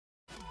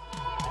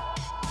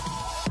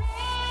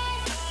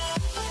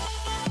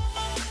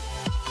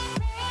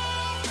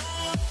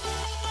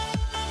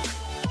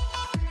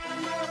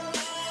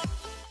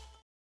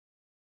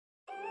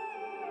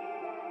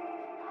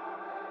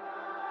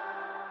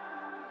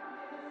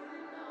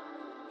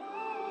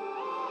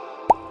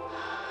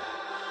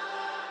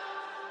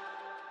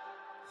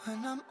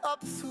When I'm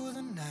up through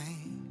the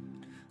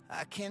night,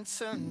 I can't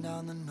turn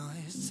down the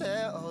noise.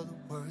 Tear all the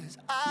worries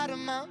out of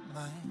my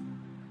mind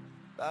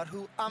about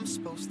who I'm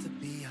supposed to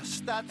be. I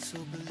start to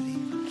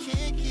believe I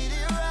can't get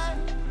it right.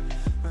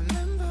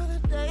 Remember the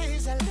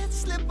days I let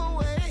slip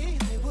away.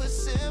 They were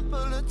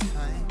simpler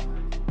times.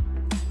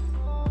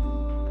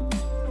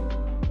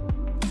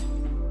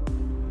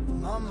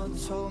 Mama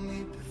told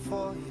me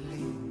before you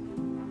leave,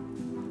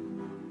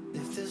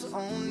 if there's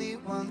only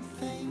one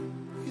thing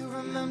you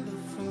remember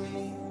from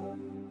me,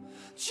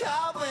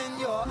 child, when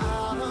you're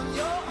out on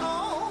your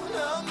own,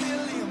 a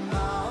million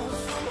miles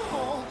from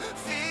home,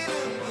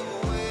 feeling the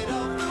weight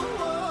of the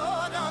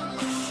world on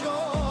your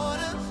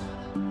shoulders.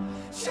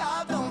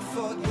 Child, don't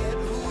forget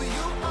who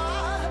you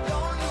are.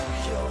 Don't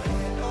lose your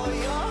head or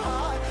your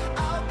heart.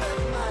 I'll bet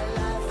my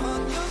life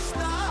on your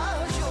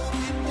stars. You'll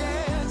be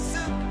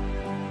dancing,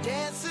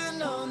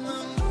 dancing on the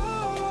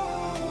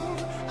moon.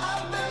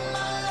 I'll bet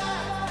my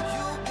life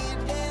you'll be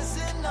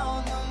dancing on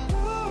the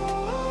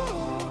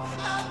moon.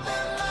 I'll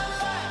bet my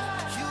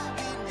life you'll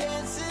be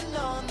dancing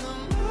on the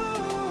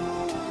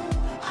moon.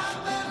 I'll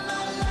bet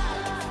my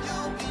life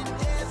you'll be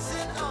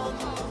dancing on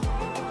the moon.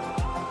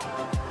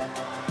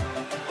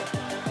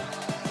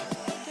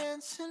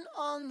 Dancing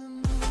on the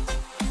moon.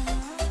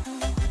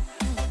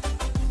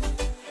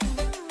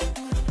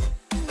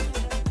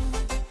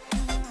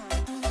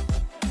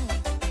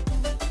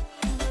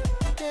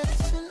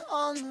 Dancing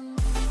on the moon.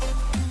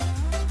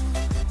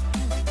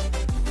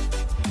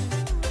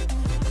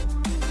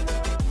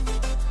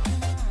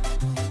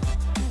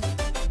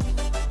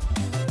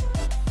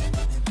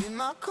 Maybe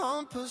my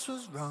compass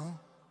was wrong,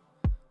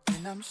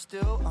 and I'm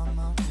still on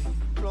my way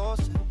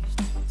closer each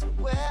day to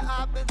where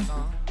I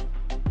belong.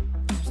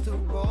 I'm still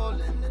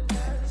rolling the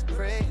dice,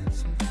 praying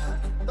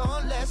sometimes it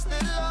don't last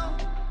that long.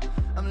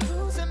 I'm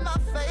losing my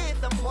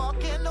faith, I'm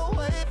walking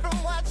away from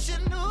what you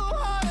knew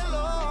all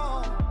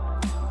along.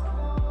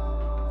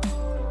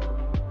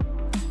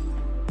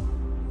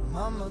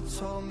 Mama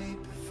told me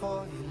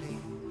before you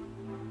leave,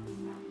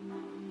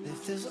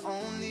 if there's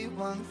only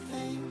one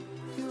thing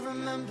you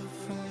remember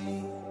from me,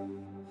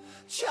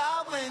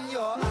 child, when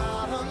you're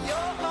out on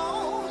your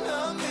own,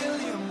 a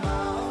million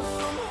miles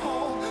from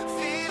home,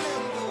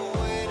 feeling the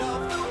weight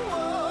of the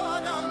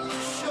world on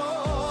your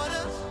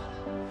shoulders.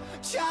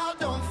 Child,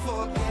 don't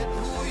forget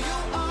who you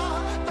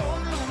are.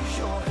 Don't lose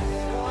your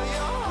head or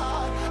your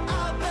heart.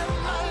 I'll bet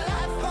my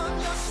life on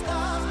your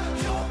stars.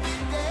 You'll be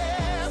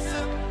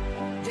dancing,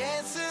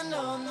 dancing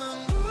on the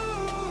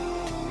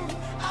moon.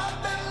 I'll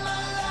bet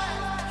my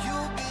life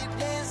you'll be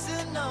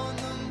dancing on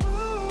the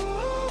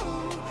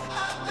moon.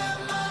 I'll bet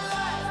my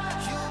life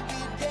you'll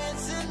be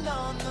dancing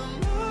on the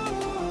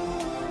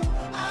moon.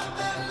 I'll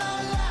bet my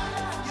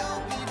life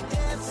you'll be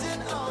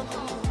dancing on the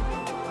moon.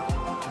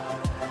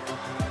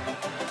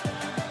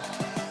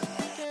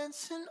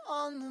 Dancing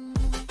on the moon.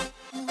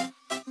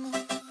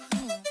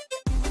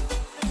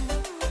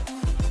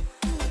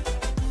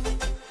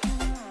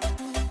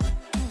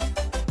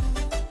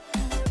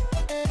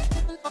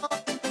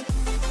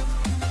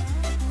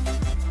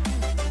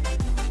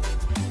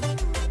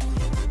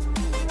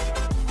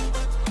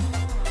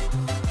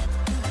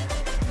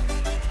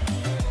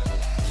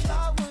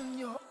 Child, when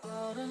you're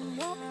out on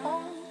your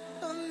own,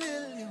 a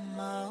million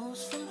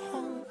miles from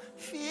home,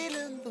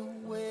 feeling the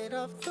weight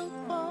of the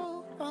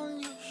world on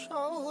your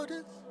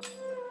shoulders.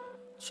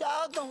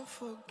 Child, don't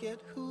forget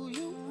who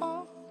you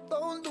are.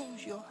 Don't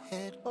lose your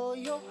head or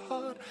your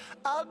heart.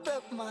 I'll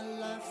bet my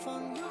life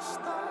on your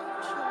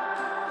stars. You'll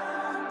be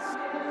dancing.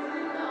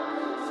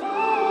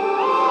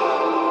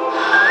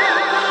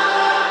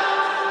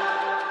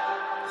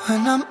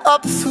 When I'm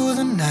up through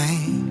the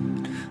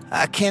night,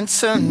 I can't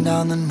turn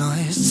down the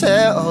noise.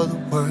 Tear all the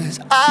worries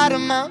out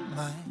of my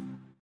mind